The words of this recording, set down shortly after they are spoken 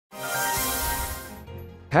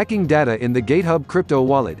Hacking data in the Gatehub crypto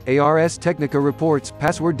wallet. Ars Technica reports,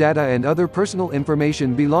 password data and other personal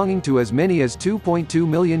information belonging to as many as 2.2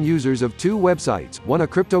 million users of two websites, one a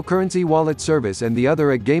cryptocurrency wallet service and the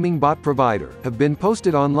other a gaming bot provider, have been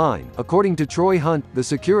posted online, according to Troy Hunt, the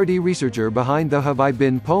security researcher behind the Have I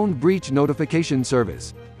Been Pwned breach notification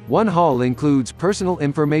service. One haul includes personal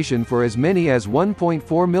information for as many as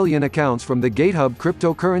 1.4 million accounts from the Gatehub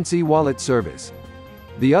cryptocurrency wallet service.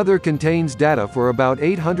 The other contains data for about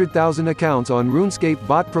 800,000 accounts on RuneScape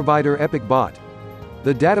bot provider EpicBot.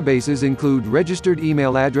 The databases include registered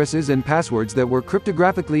email addresses and passwords that were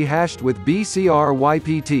cryptographically hashed with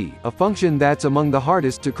BCRYPT, a function that's among the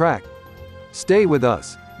hardest to crack. Stay with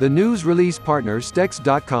us. The news release partner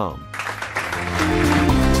stex.com.